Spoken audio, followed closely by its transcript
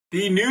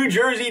The New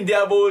Jersey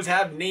Devils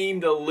have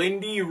named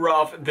Lindy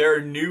Ruff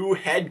their new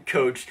head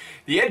coach.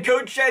 The head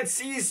coach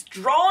he's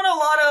drawn a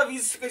lot of,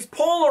 he's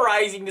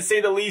polarizing to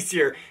say the least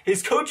here.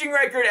 His coaching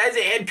record as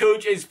a head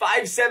coach is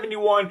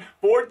 .571,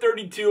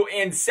 .432,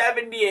 and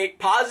 .78.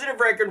 Positive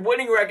record,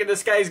 winning record.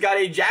 This guy's got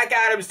a Jack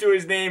Adams to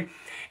his name.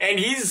 And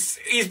he's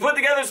put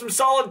together some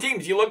solid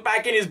teams. You look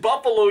back in his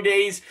Buffalo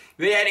days,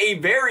 they had a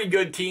very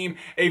good team,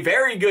 a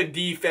very good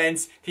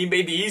defense. He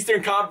made the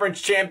Eastern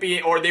Conference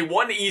champion, or they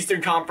won the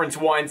Eastern Conference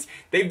once.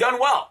 They've done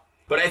well.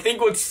 But I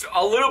think what's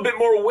a little bit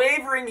more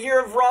wavering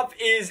here of Ruff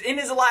is in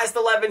his last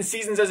 11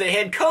 seasons as a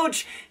head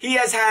coach, he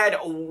has had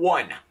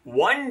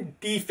one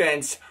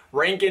defense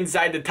rank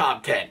inside the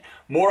top 10.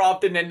 More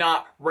often than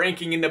not,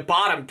 ranking in the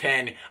bottom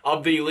 10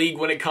 of the league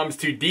when it comes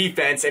to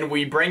defense. And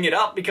we bring it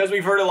up because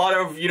we've heard a lot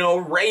of,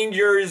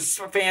 Rangers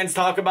fans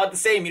talk about the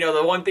same.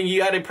 The one thing he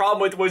had a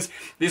problem with was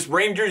this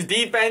Rangers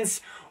defense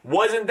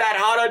wasn't that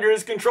hot under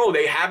his control.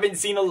 They haven't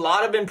seen a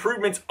lot of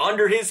improvements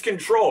under his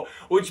control,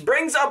 which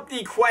brings up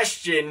the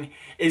question,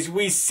 is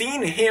we've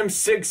seen him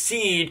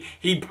succeed.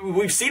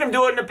 We've seen him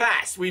do it in the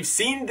past. We've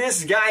seen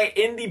this guy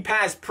in the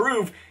past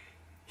prove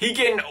he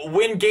can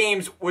win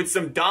games with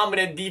some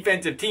dominant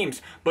defensive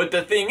teams. But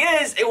the thing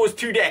is, it was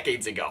 2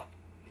 decades ago.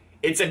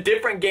 It's a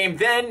different game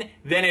then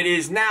than it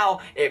is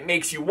now. It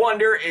makes you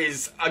wonder,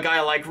 is a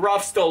guy like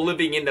Ruff still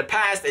living in the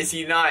past? Is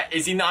he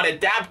not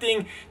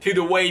adapting to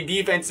the way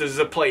defenses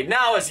are played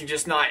now? Has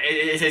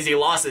he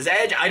lost his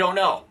edge? I don't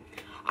know.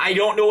 I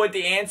don't know what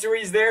the answer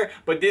is there,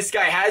 but this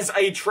guy has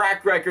a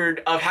track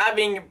record of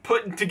having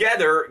put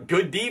together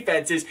good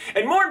defenses,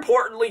 and more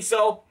importantly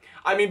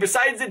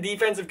besides the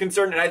defensive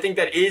concern, and I think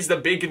that is the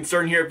big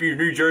concern here if you're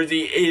New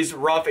Jersey, is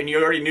Ruff, and you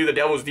already knew the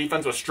Devils'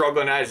 defense was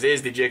struggling as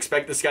is. Did you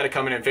expect this guy to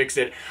come in and fix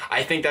it?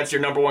 I think that's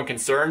your number one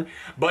concern.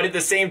 But at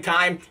the same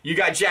time, you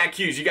got Jack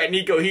Hughes, you got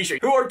Nico Hischier,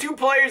 who are 2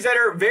 players that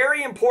are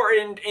very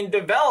important in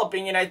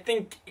developing, and I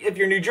think if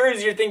you're New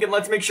Jersey, you're thinking,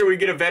 let's make sure we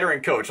get a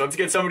veteran coach. Let's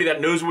get somebody that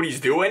knows what he's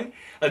doing.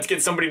 Let's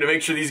get somebody to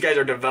make sure these guys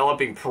are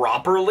developing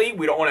properly.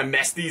 We don't want to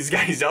mess these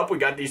guys up. We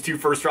got these 2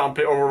 first-round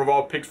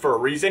overall picks for a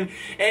reason.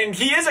 And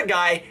he is a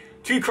guy,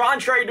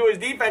 contrary to his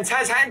defense,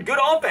 has had good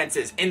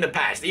offenses in the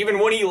past. Even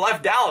when he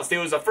left Dallas, it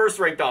was a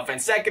first-ranked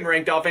offense,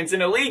 second-ranked offense in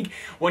the league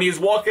when he was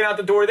walking out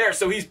the door there.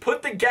 So he's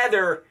put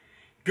together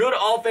good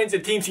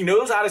offensive teams. He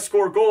knows how to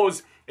score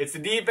goals. It's the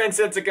defense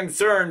that's a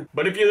concern.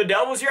 But if you're the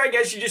Devils here, I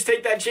guess you just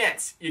take that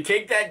chance. You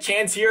take that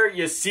chance here.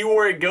 You see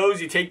where it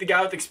goes. You take the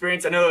guy with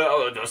experience. I know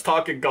I was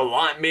talking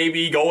Gallant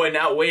maybe going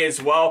that way as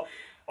well.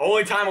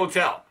 Only time will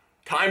tell.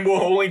 Time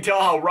will only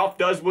tell how Ruff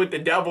does with the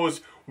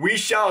Devils. We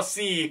shall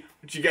see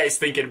what you guys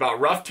thinking about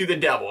Ruff to the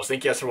Devils.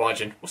 Thank you guys for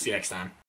watching. We'll see you next time.